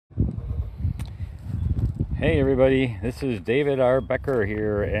Hey everybody, this is David R. Becker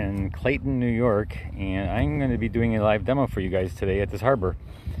here in Clayton, New York, and I'm going to be doing a live demo for you guys today at this harbor.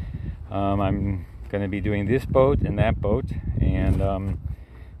 I'm going to be doing this boat and that boat, and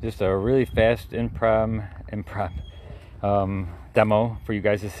just a really fast improv demo for you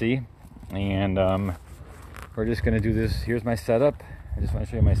guys to see. And we're just going to do this. Here's my setup. I just want to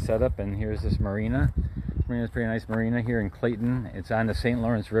show you my setup, and here's this marina. This marina is a pretty nice marina here in Clayton. It's on the St.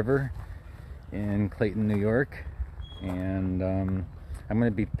 Lawrence River in Clayton, New York, and I'm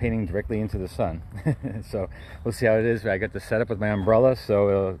going to be painting directly into the sun. So we'll see how it is. I got the setup with my umbrella, so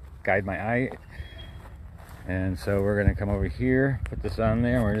it'll guide my eye. And so we're going to come over here, put this on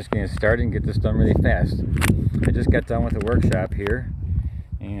there, and we're just going to start and get this done really fast. I just got done with the workshop here,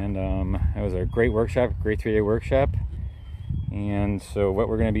 and it was a great workshop, great 3-day workshop. And so what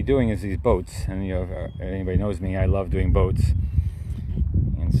we're going to be doing is these boats, and you know, if anybody knows me, I love doing boats.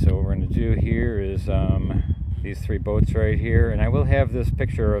 So what we're going to do here is these 3 boats right here, and I will have this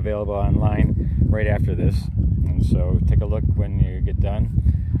picture available online right after this, and so take a look when you get done.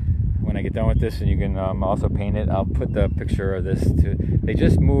 When I get done with this, and you can also paint it, I'll put the picture of this too. They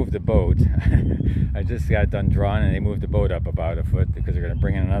just moved the boat. I just got done drawing, and they moved the boat up about a foot because they're going to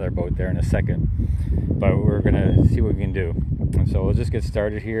bring in another boat there in a second, but we're going to see what we can do. And so we'll just get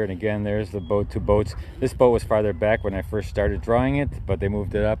started here. And again, there's the boat, 2 boats. This boat was farther back when I first started drawing it, but they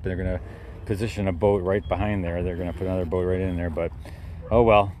moved it up, and they're going to position a boat right behind there. They're going to put another boat right in there, but oh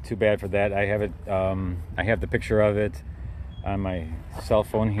well, too bad for that. I have it. I have the picture of it on my cell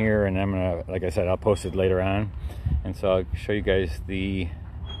phone here, and I'm gonna, like I said, I'll post it later on. And so I'll show you guys the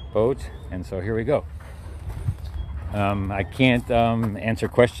boat. And so here we go. I can't answer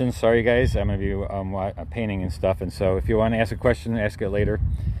questions, sorry guys. I'm gonna be painting and stuff, and so if you want to ask a question, ask it later,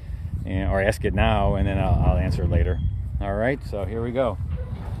 or ask it now, and then I'll answer it later. All right, so here we go.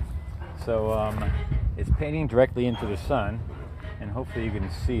 So it's painting directly into the sun, and hopefully you can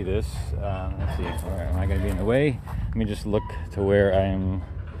see this. Let's see, where am I going to be in the way? Let me just look to where I am.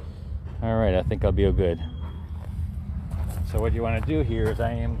 All right, I think I'll be good. So what you want to do here is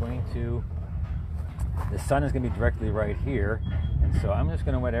I am going to, the sun is going to be directly right here, and so I'm just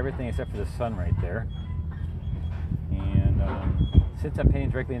going to wet everything except for the sun right there. And since I'm painting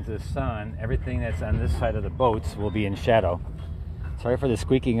directly into the sun, everything that's on this side of the boats will be in shadow. Sorry for the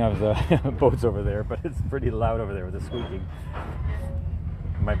squeaking of the boats over there, but it's pretty loud over there with the squeaking.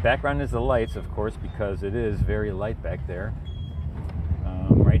 My background is the lights, of course, because it is very light back there.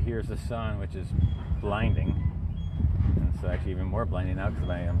 Right here is the sun, which is blinding. And it's actually even more blinding now because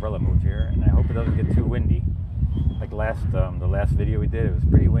my umbrella moved here. And I hope it doesn't get too windy. Like the last video we did, it was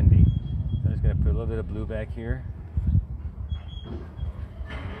pretty windy. So I'm just going to put a little bit of blue back here.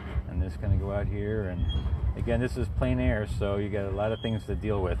 And this going to go out here. And again, this is plein air, so you got a lot of things to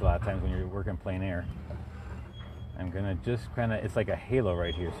deal with a lot of times when you're working plein air. I'm gonna just kind of, it's like a halo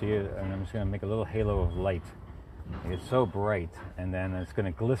right here. See, and I'm just gonna make a little halo of light. It's so bright, and then it's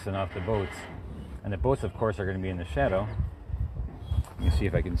gonna glisten off the boats. And the boats, of course, are gonna be in the shadow. Let me see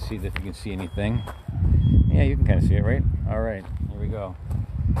if I can see, if you can see anything. Yeah, you can kind of see it, right? All right, here we go.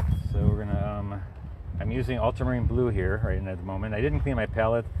 So we're gonna, I'm using ultramarine blue here right at the moment. I didn't clean my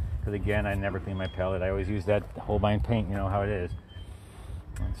palette because again, I never clean my palette. I always use that Holbein paint. You know how it is.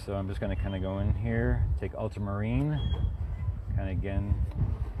 And so I'm just going to kind of go in here, take ultramarine, kind of again,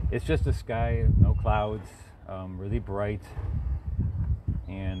 it's just the sky, no clouds, really bright,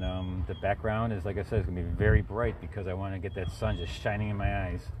 and the background is, like I said, it's going to be very bright because I want to get that sun just shining in my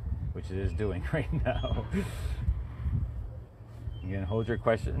eyes, which it is doing right now. Again, hold your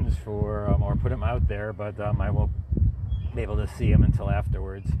questions for, or put them out there, but I won't be able to see them until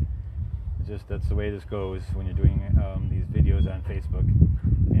afterwards. It's just, that's the way this goes when you're doing these videos on Facebook.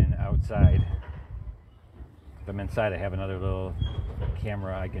 And outside, if I'm inside, I have another little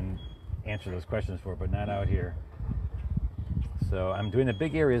camera I can answer those questions for, but not out here. So I'm doing the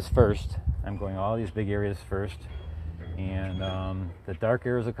big areas first. I'm going all these big areas first, and the dark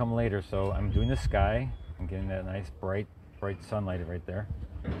areas will come later. So I'm doing the sky. I'm getting that nice bright sunlight right there,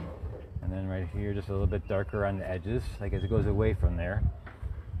 and then right here just a little bit darker on the edges, like as it goes away from there,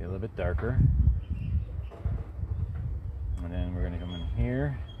 get a little bit darker. And then we're going to come in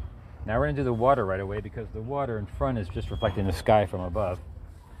here. Now we're going to do the water right away because the water in front is just reflecting the sky from above.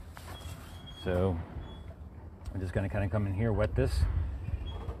 So I'm just going to kind of come in here, wet this,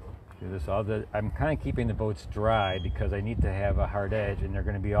 do this all. I'm kind of keeping the boats dry because I need to have a hard edge, and they're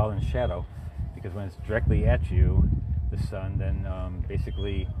going to be all in shadow because when it's directly at you, the sun, then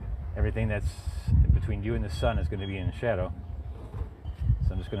basically everything that's between you and the sun is going to be in shadow.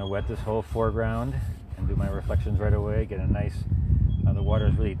 So I'm just going to wet this whole foreground and do my reflections right away, get a nice The water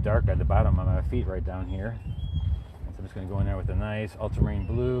is really dark at the bottom of my feet right down here. And so I'm just going to go in there with a nice ultramarine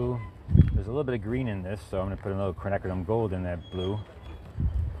blue. There's a little bit of green in this, so I'm going to put a little quinacridone gold in that blue.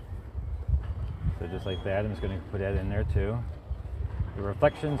 So just like that, I'm just going to put that in there too. The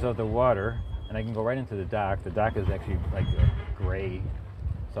reflections of the water, and I can go right into the dock. The dock is actually like gray,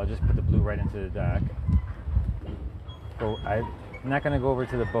 so I'll just put the blue right into the dock. So I'm not going to go over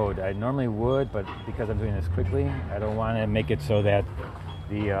to the boat. I normally would, but because I'm doing this quickly, I don't want to make it so that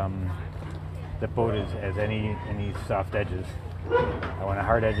the boat has any soft edges. I want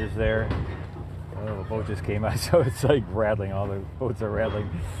hard edges there. Oh, the boat just came out, so it's like rattling. All the boats are rattling.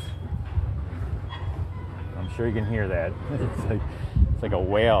 I'm sure you can hear that. It's like a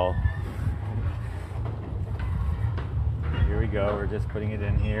whale. Here we go. We're just putting it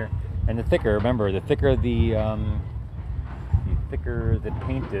in here, and the thicker. Remember, the thicker the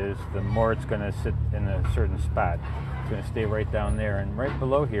paint is, the more it's going to sit in a certain spot. It's going to stay right down there, and right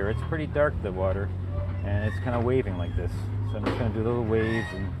below here, it's pretty dark, the water, and it's kind of waving like this. So I'm just going to do little waves,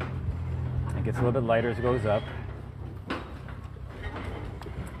 and it gets a little bit lighter as it goes up.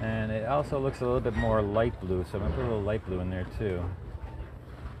 And it also looks a little bit more light blue, so I'm going to put a little light blue in there too.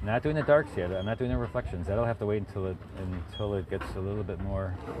 Not doing the darks yet. I'm not doing the reflections. That'll have to wait until it gets a little bit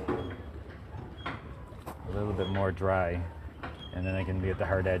more dry, and then I can get the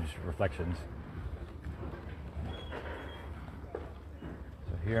hard edge reflections.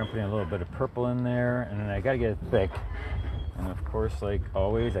 So here I'm putting a little bit of purple in there, and then I got to get it thick. And of course, like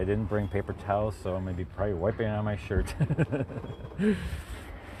always, I didn't bring paper towels, so I'm going to be probably wiping it on my shirt.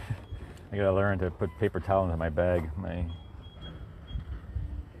 I gotta learn to put paper towel into my bag.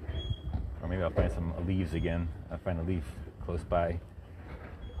 Or maybe I'll find some leaves again. I'll find a leaf close by.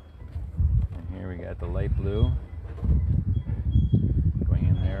 And here we got the light blue going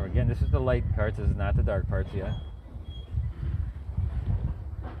in there. Again, this is the light parts. This is not the dark parts yet.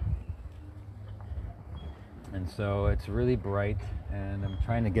 And so it's really bright, and I'm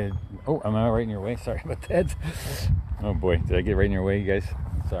trying to get it. Oh, am I right in your way? Sorry about that. Oh boy, did I get right in your way, you guys?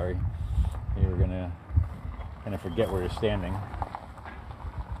 Sorry. You're gonna kind of forget where you're standing.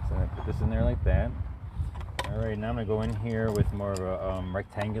 So I put this in there like that. All right, now I'm gonna go in here with more of a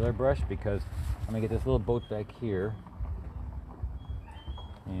rectangular brush, because I'm gonna get this little boat back here.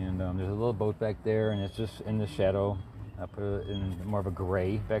 And there's a little boat back there, and it's just in the shadow. I'll put it in more of a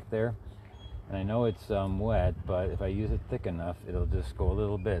gray back there. And I know it's wet, but if I use it thick enough, it'll just go a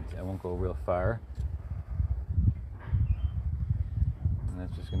little bit. It won't go real far. And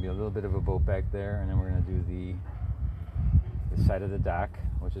that's just going to be a little bit of a boat back there. And then we're going to do the side of the dock,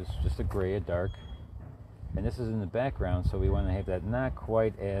 which is just a gray, a dark. And this is in the background, so we want to have that not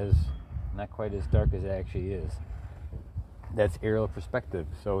quite as dark as it actually is. That's aerial perspective,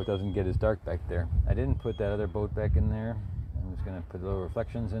 so it doesn't get as dark back there. I didn't put that other boat back in there. I'm just going to put little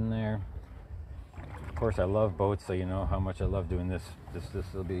reflections in there. Of course, I love boats, so you know how much I love doing this. This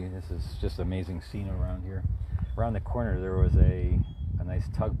is just amazing scene around here. Around the corner there was a nice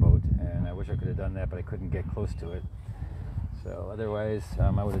tugboat, and I wish I could have done that, but I couldn't get close to it. So otherwise, I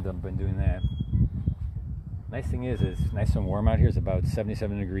would have been doing that. Nice thing is, it's nice and warm out here. It's about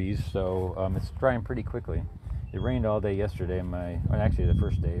 77 degrees, so it's drying pretty quickly. It rained all day yesterday. Actually, the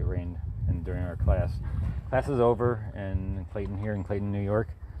first day it rained, and during our class. Class is over in Clayton, here in Clayton, New York.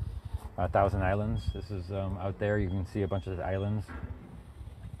 1,000 Islands. This is out there. You can see a bunch of the islands.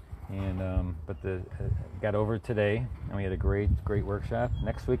 And but got over today, and we had a great workshop.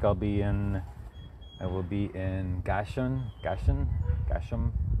 Next week I will be in Goshen,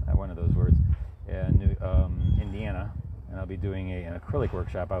 one of those words, Indiana, and I'll be doing an acrylic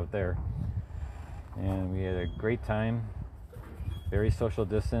workshop out there. And we had a great time. Very social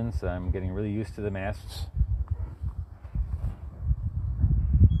distance. I'm getting really used to the masks.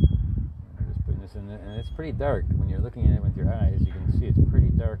 And it's pretty dark when you're looking at it with your eyes. You can see it's pretty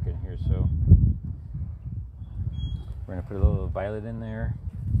dark in here, so we're going to put a little violet in there.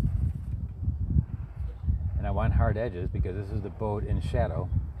 And I want hard edges because this is the boat in shadow,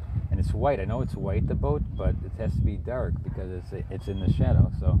 and it's white. I know it's white, the boat, but it has to be dark because it's in the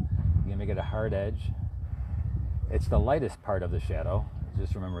shadow. So you're going to make it a hard edge. It's the lightest part of the shadow.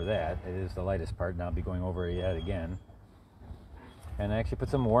 Just remember that it is the lightest part, and I'll be going over it yet again. And I actually put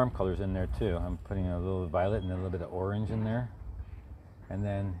some warm colors in there too. I'm putting a little violet and a little bit of orange in there. And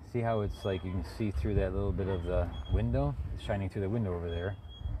then see how it's like you can see through that little bit of the window? It's shining through the window over there,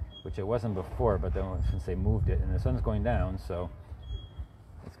 which it wasn't before, but then since they moved it, and the sun's going down, so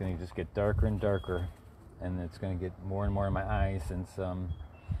it's going to just get darker and darker, and it's going to get more and more in my eyes since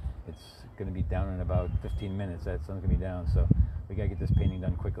it's going to be down in about 15 minutes. That sun's going to be down, so we got to get this painting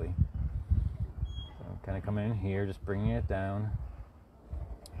done quickly. So I'm kind of coming in here, just bringing it down.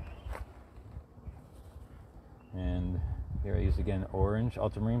 Here I use again orange,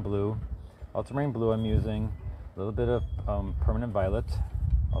 ultramarine blue. Ultramarine blue I'm using, a little bit of permanent violet,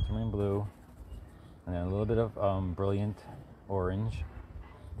 ultramarine blue, and then a little bit of brilliant orange.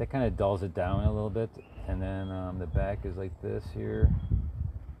 That kind of dulls it down a little bit. And then the back is like this here.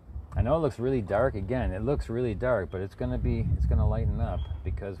 I know it looks really dark. Again, it looks really dark, but it's gonna lighten up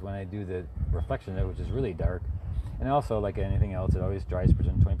because when I do the reflection of it, which is really dark, and also like anything else, it always dries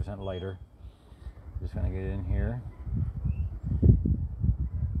 20% lighter. Just gonna get in here.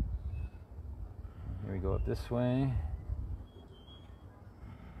 Here we go up this way.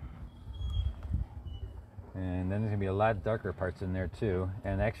 And then there's going to be a lot darker parts in there too.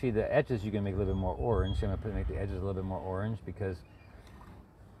 And actually the edges you can make a little bit more orange. So I'm going to make the edges a little bit more orange because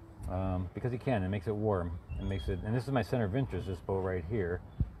you can. It makes it warm. It makes it, and this is my center of interest, this boat right here.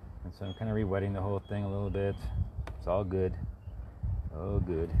 And so I'm kind of re-wetting the whole thing a little bit. It's all good. Oh,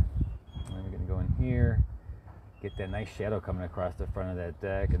 good. And then we're going to go in here, get that nice shadow coming across the front of that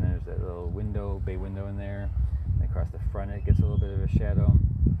deck. And then there's that little window, bay window in there. And across the front it gets a little bit of a shadow.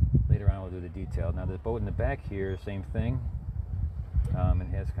 Later on we'll do the detail. Now the boat in the back here, same thing. It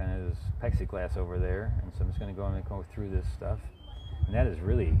has kind of this plexiglass over there, and so I'm just going to go through this stuff. And that is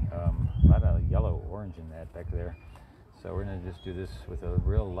really a lot of yellow orange in that back there. So we're going to just do this with a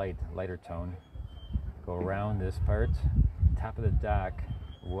real lighter tone. Go around this part. Top of the dock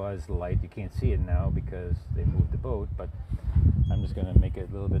was light. You can't see it now because they moved the boat, but I'm just going to make it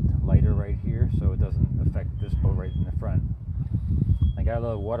a little bit lighter right here so it doesn't affect this boat right in the front. I got a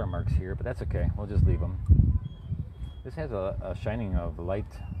little watermarks here, but that's okay. We'll just leave them. This has a shining of light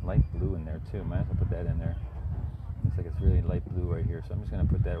blue in there too. Might as well put that in there. Looks like it's really light blue right here, so I'm just going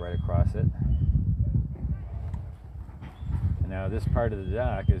to put that right across it. And now this part of the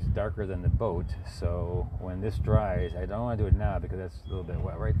dock is darker than the boat, so when this dries, I don't want to do it now because that's a little bit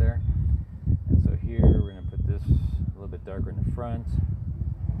wet right there. And so here we're going to put this a little bit darker in the front.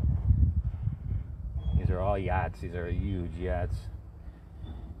 These are all yachts. These are huge yachts.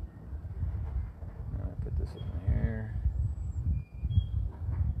 Put this in here.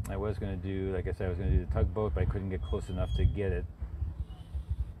 I was going to do, like I said, I was going to do the tugboat, but I couldn't get close enough to get it.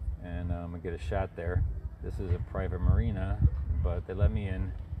 And I'm going to get a shot there. This is a private marina, but they let me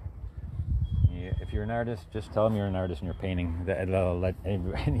in. Yeah, if you're an artist, just tell them you're an artist and you're painting. That'll let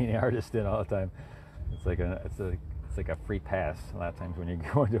any artist in all the time. It's like a free pass a lot of times when you're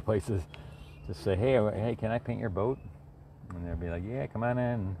going to places. Just say, hey, can I paint your boat? And they'll be like, yeah, come on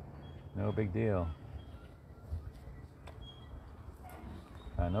in. No big deal.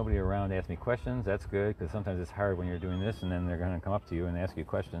 Nobody around to ask me questions. That's good, because sometimes it's hard when you're doing this and then they're going to come up to you and ask you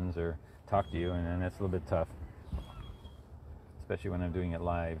questions or talk to you, and then that's a little bit tough, especially when I'm doing it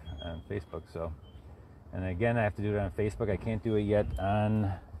live on Facebook. So, and again, I have to do it on Facebook. I can't do it yet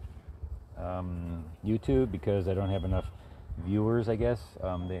on YouTube because I don't have enough viewers, I guess.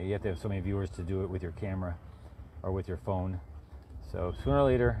 You have to have so many viewers to do it with your camera or with your phone. So sooner or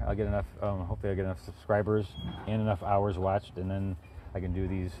later I'll get enough, hopefully I'll get enough subscribers and enough hours watched, and then I can do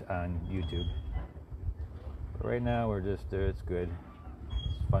these on YouTube. But right now we're just, it's good.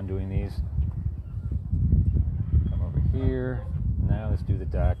 It's fun doing these. Come over here. Now let's do the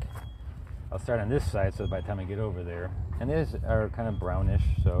dock. I'll start on this side so by the time I get over there. And these are kind of brownish,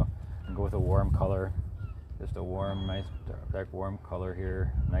 so I'll go with a warm color. Just a warm, nice, dark warm color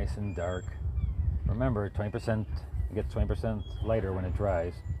here. Nice and dark. Remember, 20%, it gets 20% lighter when it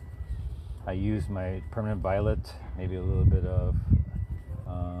dries. I use my permanent violet, maybe a little bit of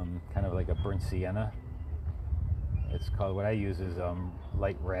kind of like a burnt sienna. It's called, what I use is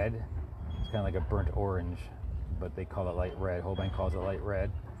light red. It's kind of like a burnt orange, but they call it light red. Holbein calls it light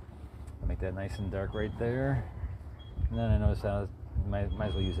red. I'll make that nice and dark right there. And then I notice I might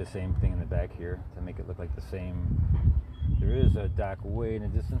as well use the same thing in the back here to make it look like the same. There is a dock way in the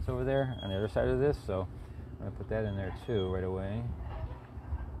distance over there on the other side of this, so I'm going to put that in there too right away.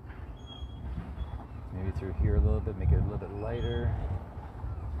 Maybe through here a little bit, make it a little bit lighter.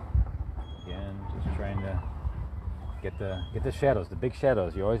 Again, just trying to get the shadows, the big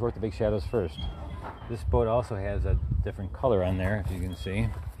shadows. You always work the big shadows first. This boat also has a different color on there, if you can see.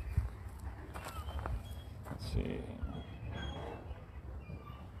 Let's see.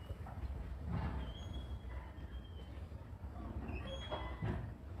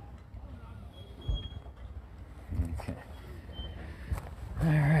 Okay. All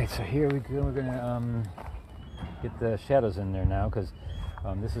right, so here we go. We're gonna get the shadows in there now, because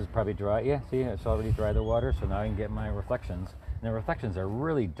this is probably dry. Yeah, see, it's already dry, the water, so now I can get my reflections. And the reflections are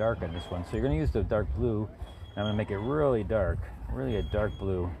really dark on this one, so you're going to use the dark blue, and I'm going to make it really dark, really a dark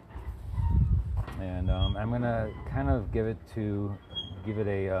blue. And I'm going to kind of give it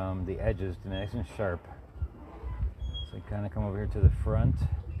a, the edges nice and sharp. So I kind of come over here to the front,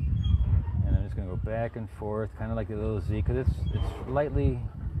 and I'm just going to go back and forth, kind of like a little Z, because it's lightly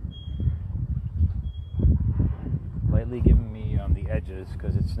giving me the edges,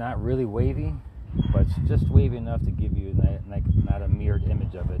 because it's not really wavy, but it's just wavy enough to give you not a mirrored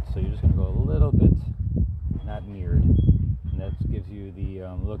image of it. So you're just going to go a little bit not mirrored, and that gives you the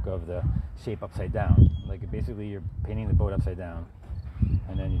look of the shape upside down. Like basically you're painting the boat upside down,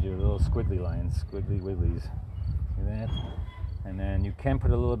 and then you do little squiggly lines, squiggly wigglies. See that? And then you can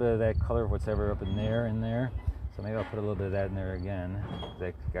put a little bit of that color of whatever up in there. So maybe I'll put a little bit of that in there again.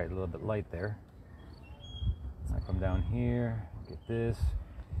 That got a little bit light there. I come down here, get this,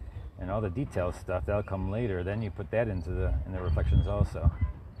 and all the detail stuff that'll come later. Then you put that in the reflections also.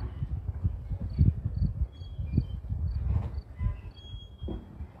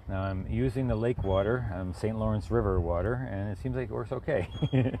 Now I'm using the lake water, St. Lawrence River water, and it seems like it works okay.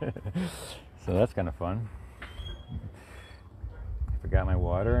 So that's kind of fun. I forgot my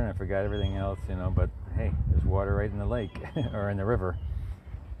water and I forgot everything else, but hey, there's water right in the lake or in the river.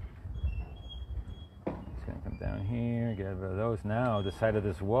 Just gonna come down here, get rid of those. Now the side of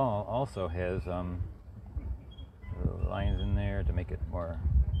this wall also has little lines in there to make it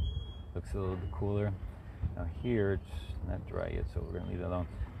looks a little bit cooler. Now here it's not dry yet, so we're gonna leave it alone.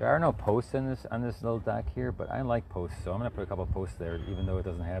 There are no posts on this little dock here, but I like posts, so I'm gonna put a couple posts there, even though it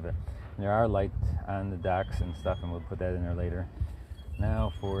doesn't have it. And there are lights on the docks and stuff, and we'll put that in there later.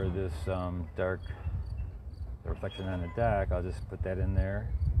 Now for this the reflection on the dock, I'll just put that in there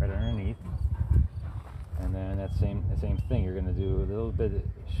right underneath. And then that same thing, you're gonna do a little bit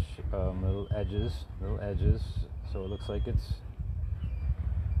little edges, so it looks like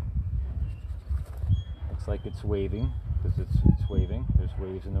it's waving, because it's waving. There's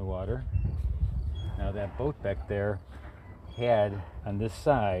waves in the water. Now that boat back there had on this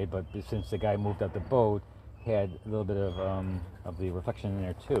side, but since the guy moved out the boat, had a little bit of the reflection in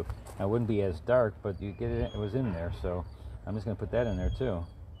there too. Now it wouldn't be as dark, but you get it was in there, so I'm just going to put that in there too.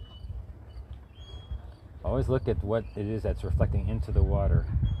 Always look at what it is that's reflecting into the water.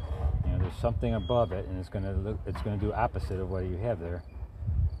 There's something above it, and it's going to do opposite of what you have there.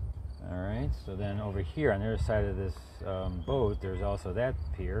 Alright, so then over here on the other side of this boat, there's also that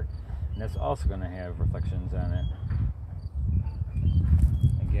pier, and that's also going to have reflections on it.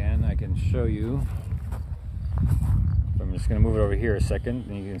 Again, I can show you. I'm just going to move it over here a second,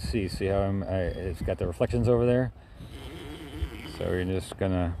 and you can see how it's got the reflections over there. So we're just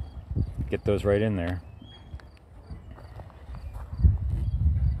going to get those right in there.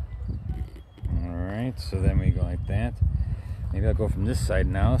 Alright, so then we go like that. Maybe I'll go from this side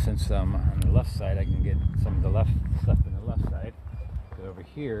now, since on the left side I can get some of the left stuff in the left side. But over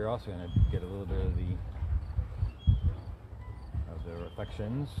here, you're also going to get a little bit of the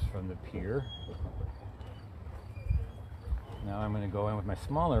reflections from the pier. Now I'm going to go in with my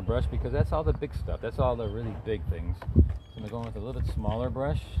smaller brush, because that's all the big stuff. That's all the really big things. So I'm going to go in with a little bit smaller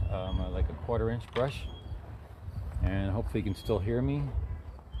brush, like a 1/4 inch brush, and hopefully you can still hear me.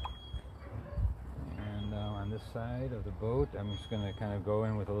 On this side of the boat, I'm just going to kind of go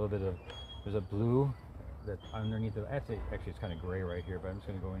in with a little bit of, there's a blue that's underneath the, actually it's kind of gray right here, but I'm just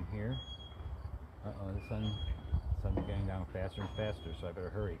going to go in here. Uh-oh, the sun's getting down faster and faster, so I better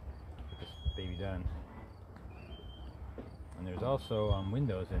hurry, get this baby done. And there's also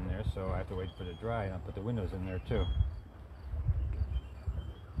windows in there, so I have to wait for it to dry, and I'll put the windows in there too.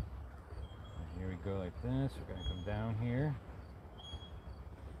 And here we go like this. We're going to come down here.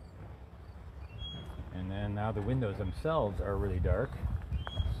 And then now the windows themselves are really dark.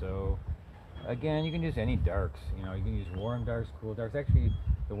 So again, you can use any darks. You can use warm darks, cool darks. Actually,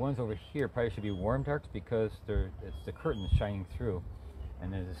 the ones over here probably should be warm darks, because it's the curtains shining through,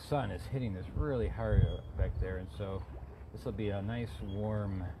 and then the sun is hitting this really hard back there, and so this will be a nice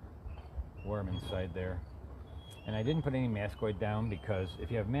warm inside there. And I didn't put any mascoid down, because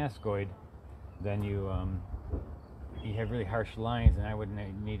if you have mascoid, then you have really harsh lines, and I wouldn't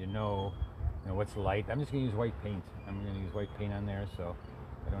need to know what's light. I'm just going to use white paint. I'm going to use white paint on there, so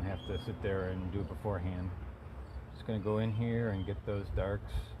I don't have to sit there and do it beforehand. Just going to go in here and get those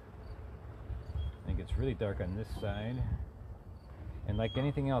darks. I think it's really dark on this side. And like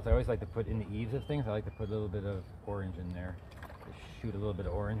anything else, I always like to put in the eaves of things, I like to put a little bit of orange in there. Just shoot a little bit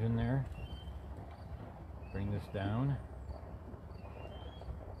of orange in there. Bring this down.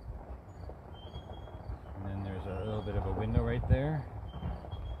 And then there's a little bit of a window right there.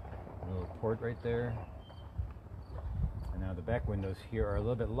 A little port right there. And now the back windows here are a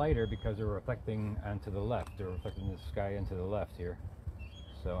little bit lighter, because they're reflecting onto the left. They're reflecting the sky into the left here.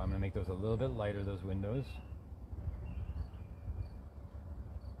 So I'm going to make those a little bit lighter, those windows.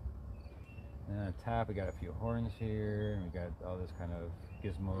 And on top we got a few horns here, and we got all this kind of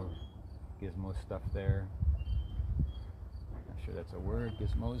gizmo stuff there. Not sure that's a word,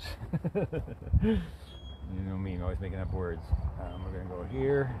 gizmos. You know me, I'm always making up words. We're gonna go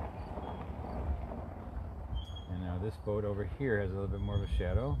here. And now this boat over here has a little bit more of a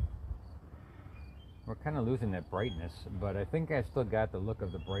shadow. We're kind of losing that brightness, but I think I still got the look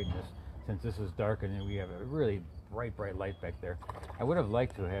of the brightness since this is dark and we have a really bright light back there. I would have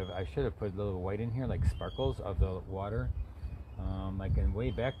liked to have, I should have put a little white in here, like sparkles of the water. Like in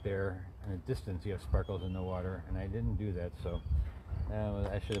way back there in the distance you have sparkles in the water, and I didn't do that, so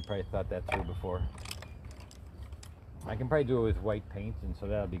I should have probably thought that through before. I can probably do it with white paint, and so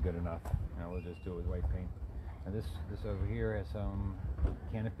that'll be good enough. We'll just do it with white paint. Now this over here has some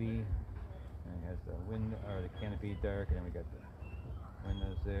canopy, and it has the wind or the canopy dark, and then we got the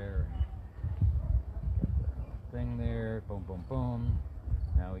windows there, and got the thing there. Boom, boom, boom.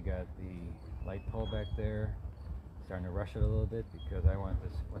 Now we got the light pole back there. Starting to rush it a little bit because I want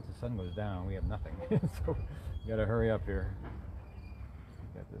this. Once the sun goes down, we have nothing, so we gotta hurry up here.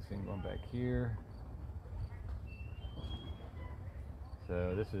 Got this thing going back here.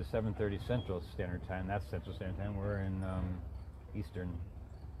 So this is 7:30 Central Standard Time. That's Central Standard Time. We're in Eastern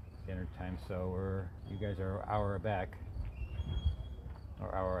Standard Time, so you guys are an hour back,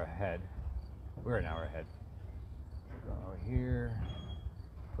 or hour ahead. We're an hour ahead. Go over here.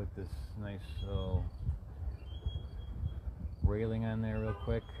 Put this nice little railing on there real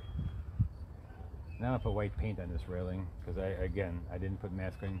quick. Now I put white paint on this railing because I didn't put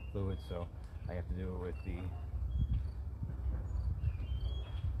masking fluid, so I have to do it with the.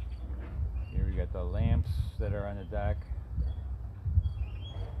 Here we got the lamps that are on the dock.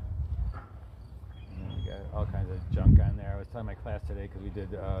 And then we got all kinds of junk on there. I was telling my class today because we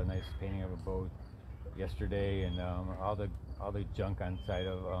did a nice painting of a boat yesterday, and all the junk on side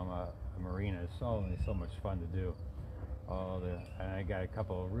of a marina is so much fun to do. And I got a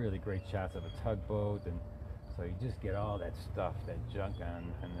couple of really great shots of a tugboat, and so you just get all that stuff, that junk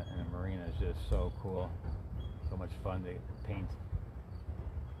on and the marina is just so cool, so much fun to paint.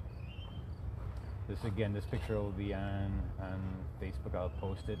 This picture will be on Facebook. I'll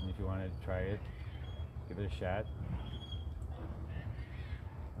post it, and if you want to try it, give it a shot.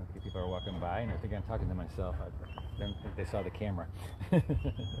 Okay, people are walking by, and I think I'm talking to myself. I don't think they saw the camera. And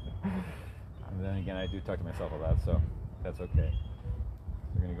then again, I do talk to myself a lot, so that's okay.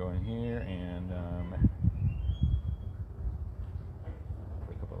 We're going to go in here and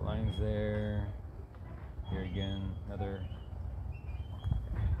put a couple of lines there. Here again, another.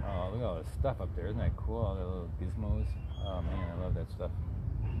 Oh, look at all this stuff up there. Isn't that cool? All the little gizmos. Oh man, I love that stuff.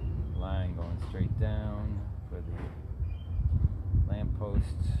 Line going straight down for the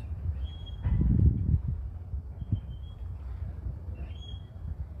lampposts.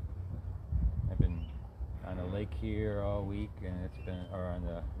 I've been on a lake here all week, and or on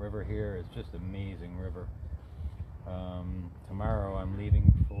the river here. It's just amazing river. Tomorrow I'm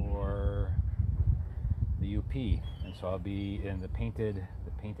leaving for the UP, and so I'll be in the painted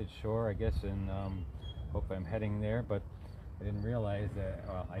shore, I guess, and hope I'm heading there. But I didn't realize that.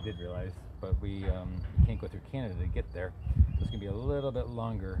 Well, I did realize, but we can't go through Canada to get there. So it's gonna be a little bit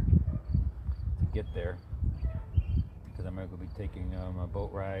longer to get there because I'm going to be taking a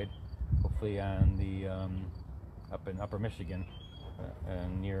boat ride, hopefully on the up in Upper Michigan,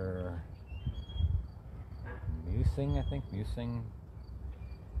 near Musing, I think Musing.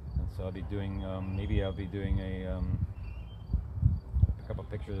 And so I'll be doing, maybe I'll be doing a couple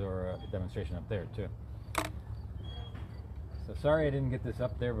pictures or a demonstration up there too. So sorry I didn't get this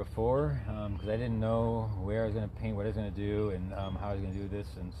up there before, because I didn't know where I was going to paint, what I was going to do, and how I was going to do this.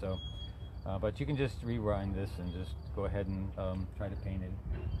 And so, but you can just rewind this and just go ahead and try to paint it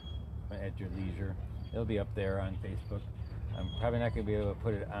at your leisure. It'll be up there on Facebook. I'm probably not going to be able to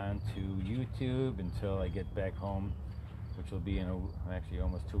put it onto YouTube until I get back home, which will be in actually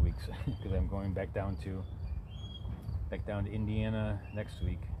almost 2 weeks, because I'm going back down to Indiana next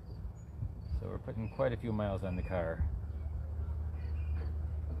week. So we're putting quite a few miles on the car.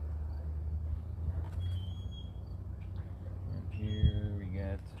 And here we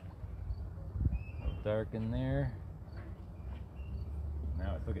got a little dark in there.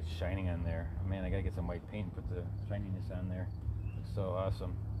 Now look, it's shining on there. Man, I gotta get some white paint and put the shininess on there. It's so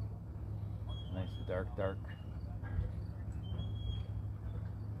awesome. Nice dark.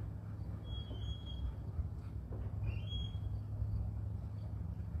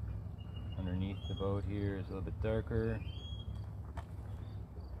 Underneath the boat here is a little bit darker.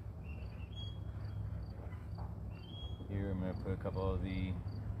 Here I'm going to put a couple of the.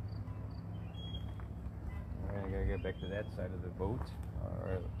 I gotta get back to that side of the boat,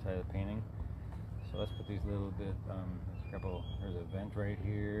 or side of the painting. So let's put these little bit, there's a couple, there's a vent right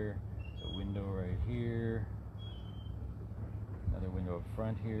here, there's a window right here, another window up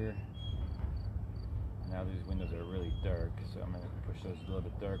front here. Now these windows are really dark, so I'm going to push those a little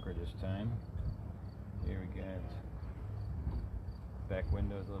bit darker this time. Here we got back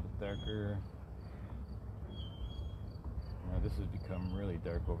windows a little bit darker. Now this has become really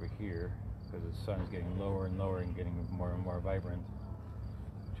dark over here because the sun is getting lower and lower and getting more and more vibrant.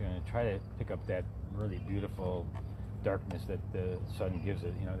 I'm going to try to pick up that really beautiful darkness that the sun gives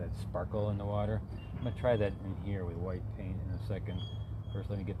it, you know, that sparkle in the water. I'm going to try that in here with white paint in a second. First,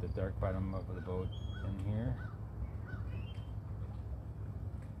 let me get the dark bottom of the boat in here.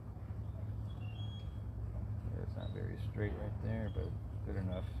 It's not very straight right there, but good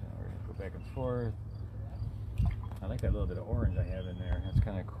enough. We're going to go back and forth. I like that little bit of orange I have in there. That's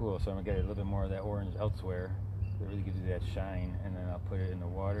kind of cool. So I'm going to get a little bit more of that orange elsewhere. It really gives you that shine. And then I'll put it in the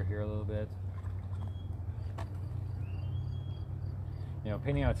water here a little bit. You know,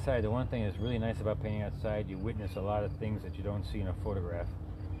 painting outside, the one thing that's really nice about painting outside, you witness a lot of things that you don't see in a photograph.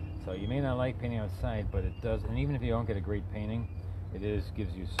 So you may not like painting outside, but it does, and even if you don't get a great painting, it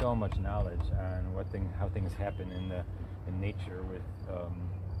gives you so much knowledge on how things happen in nature with the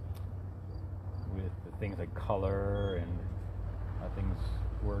things like color and how things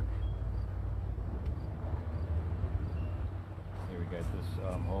work. Here we got this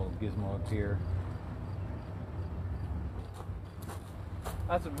whole gizmo up here.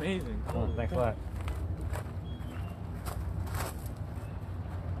 That's amazing. Oh, thanks a lot.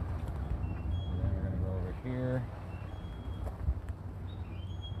 And then we're going to go over here.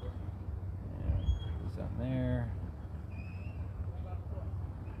 And put this on there.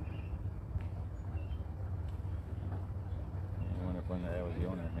 I wonder if that was the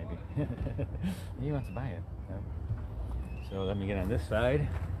owner, maybe. He wants to buy it. Yep. So let me get on this side.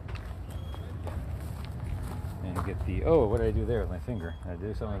 And get the, oh, what did I do there with my finger? Did I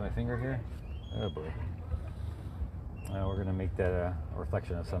do something with my finger here? Oh boy. We're going to make that a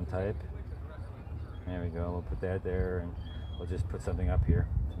reflection of some type. There we go. We'll put that there, and we'll just put something up here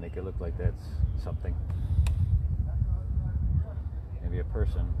to make it look like that's something. Maybe a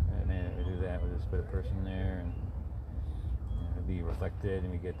person. And then we do that. We'll just put a person there, and it'll be reflected,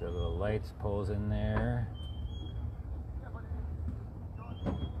 and we get the little lights, poles in there.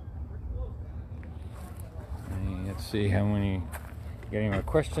 Let's see how many. Got any more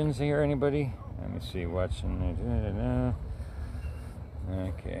questions here? Anybody? Let me see. Watching.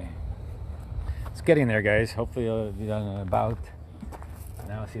 Okay. It's getting there, guys. Hopefully, it'll be done in about.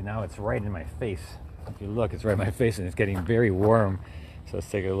 Now, see, now it's right in my face. If you look, it's right in my face, and it's getting very warm. So let's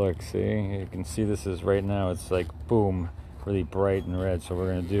take a look. See, you can see this is right now. It's like boom, really bright and red. So what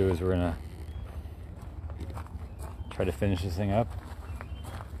we're gonna do is we're gonna try to finish this thing up,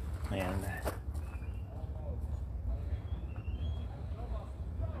 and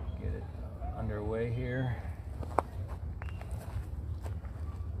underway here.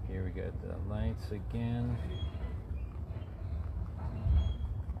 Here we got the lights again.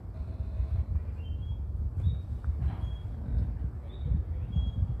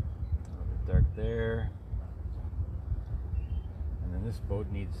 A little bit dark there. And then this boat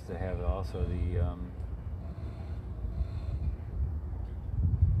needs to have also the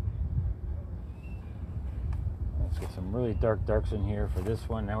let's get some really darks in here for this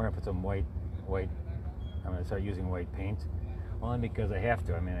one. Now we're gonna put some white. I'm going to start using white paint, only because I have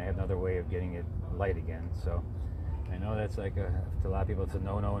to. I mean, I have another way of getting it light again. So I know that's like to a lot of people it's a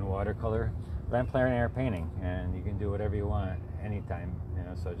no-no in watercolor, but I'm plein-air painting, and you can do whatever you want anytime. You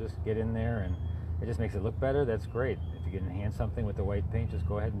know, so just get in there, and it just makes it look better. That's great. If you can enhance something with the white paint, just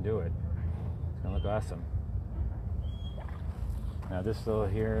go ahead and do it. It's going to look awesome. Now this little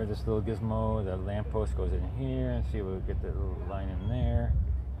gizmo, the lamppost goes in here, and see we'll get the little line in there.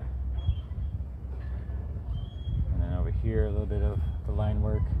 Over here, a little bit of the line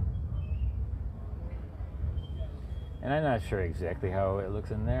work, and I'm not sure exactly how it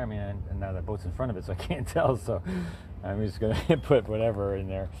looks in there. I mean, and now the boat's in front of it, so I can't tell. So I'm just gonna put whatever in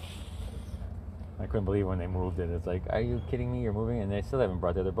there. I couldn't believe when they moved it. It's like, are you kidding me? You're moving, and they still haven't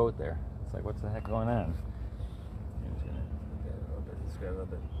brought the other boat there. It's like, what's the heck going on? I'm just gonna get a little bit. It's got a little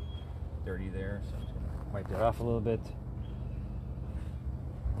bit dirty there, so I'm just gonna wipe that off a little bit.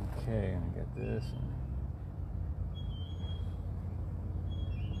 Okay, and I got this.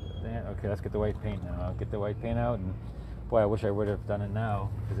 Okay, let's get the white paint now. I'll get the white paint out, and boy, I wish I would have done it now,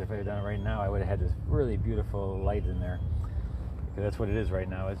 because if I had done it right now, I would have had this really beautiful light in there, because that's what it is right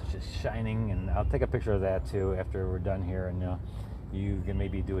now. It's just shining, and I'll take a picture of that too after we're done here, and you can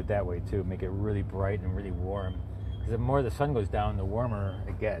maybe do it that way too, make it really bright and really warm the more the sun goes down, the warmer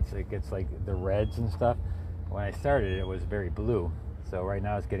it gets. It gets like the reds and stuff. When I started, it was very blue. So right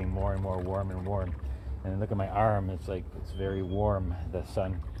now it's getting more and more warm and warm. And look at my arm, it's like it's very warm, the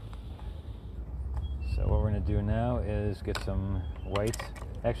sun. So what we're going to do now is get some whites.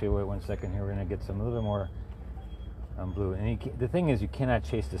 Actually, wait 1 second here. We're going to get some a little bit more blue. And the thing is, you cannot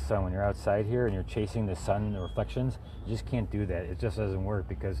chase the sun when you're outside here and you're chasing the sun, the reflections. You just can't do that. It just doesn't work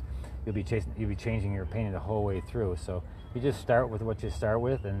because you'll be changing your painting the whole way through. So you just start with what you start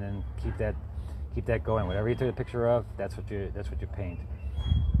with, and then keep that going. Whatever you took a picture of, that's what you paint.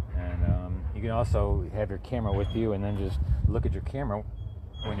 And you can also have your camera with you, and then just look at your camera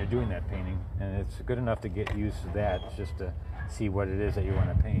when you're doing that painting, and it's good enough to get used to that, just to see what it is that you want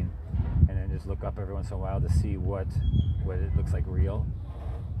to paint, and then just look up every once in a while to see what it looks like real.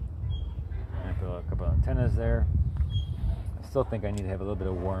 And I put a couple of antennas there. I still think I need to have a little bit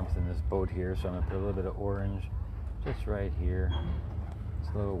of warmth in this boat here, so I'm going to put a little bit of orange just right here.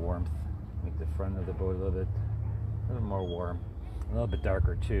 Just a little warmth. Make the front of the boat a little more warm. A little bit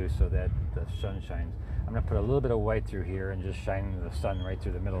darker too, so that the sun shines. I'm going to put a little bit of white through here and just shine the sun right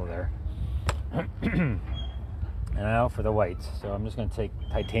through the middle there. And now for the whites. So I'm just going to take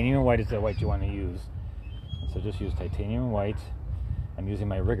titanium white is the white you want to use. So just use titanium white. I'm using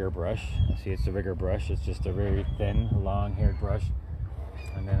my rigger brush. See, it's the rigger brush. It's just a very thin, long-haired brush.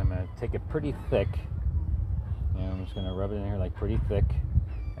 And then I'm going to take it pretty thick. And I'm just going to rub it in here like pretty thick.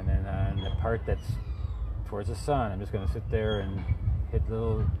 And then on the part that's towards the sun, I'm just going to sit there and hit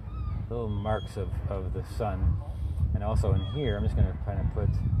little marks of the sun. And also in here, I'm just going to kind of put,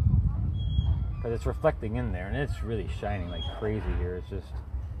 because it's reflecting in there, and it's really shining like crazy here. It's just,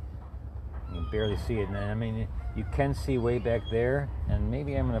 you can barely see it. And I mean, you can see way back there, and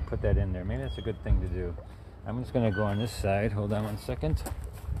maybe I'm going to put that in there. Maybe that's a good thing to do. I'm just going to go on this side. Hold on 1 second.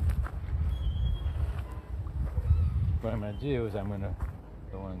 What I'm going to do is don't want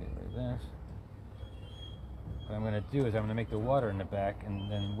to get rid of this. What I'm going to do is I'm going to make the water in the back, and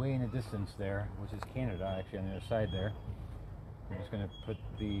then way in the distance there, which is Canada, actually on the other side there, I'm just going to put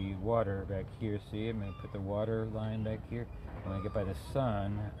the water back here. See, I'm going to put the water line back here. When I get by the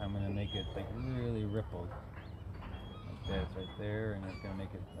sun, I'm going to make it like really rippled. Like that, it's right there, and it's going to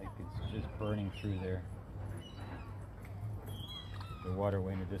make it like it's just burning through there. The water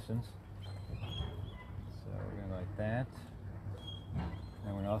way in the distance. So we're going to go like that.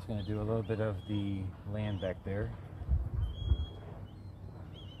 And we're also going to do a little bit of the land back there.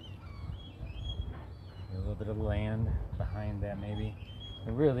 A little bit of land behind that maybe.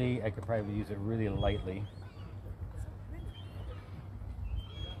 And really, I could probably use it really lightly.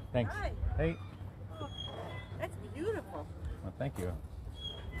 Thanks. Hi. Hey. Oh, that's beautiful. Well, thank you.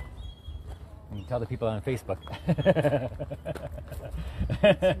 You can tell the people on Facebook.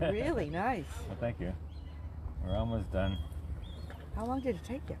 It's really nice. Well, thank you. We're almost done. How long did it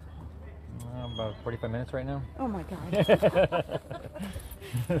take you? About 45 minutes right now. Oh my God.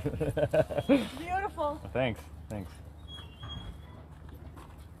 Beautiful. Thanks.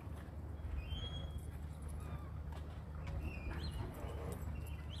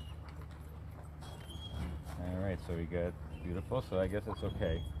 All right, so we got beautiful, so I guess it's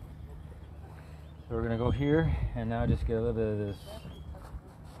okay. So we're gonna go here and now just get a little bit of this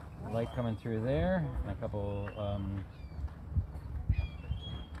light coming through there, and a couple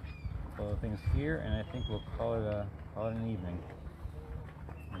of things here, and I think we'll call it an evening.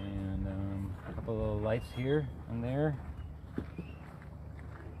 And a couple of little lights here and there.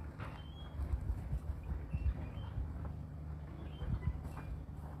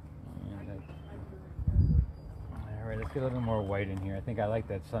 Alright, let's get a little bit more white in here. I think I like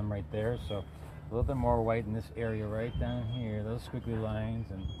that sun right there, so a little bit more white in this area right down here, those squiggly lines.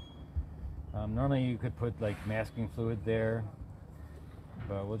 And normally you could put like masking fluid there,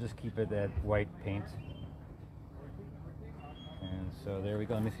 but we'll just keep it that white paint. And so there we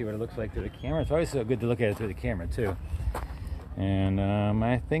go. Let me see what it looks like through the camera. It's always so good to look at it through the camera too. And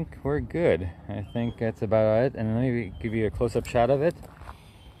I think we're good. I think that's about it. And let me give you a close-up shot of it,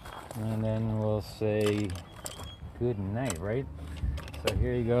 and then we'll say good night, right? So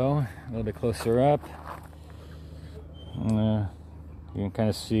here you go, a little bit closer up. You can kind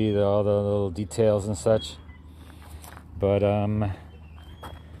of see all the little details and such. But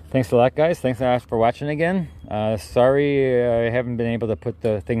thanks a lot, guys. Thanks a lot for watching again. Sorry I haven't been able to put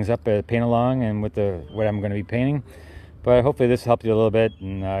the things up at paint along and with what I'm going to be painting. But hopefully this helped you a little bit,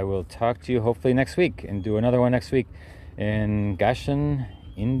 and I will talk to you hopefully next week and do another one next week in Goshen,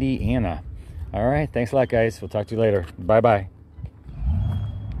 Indiana. All right, thanks a lot, guys. We'll talk to you later. Bye-bye.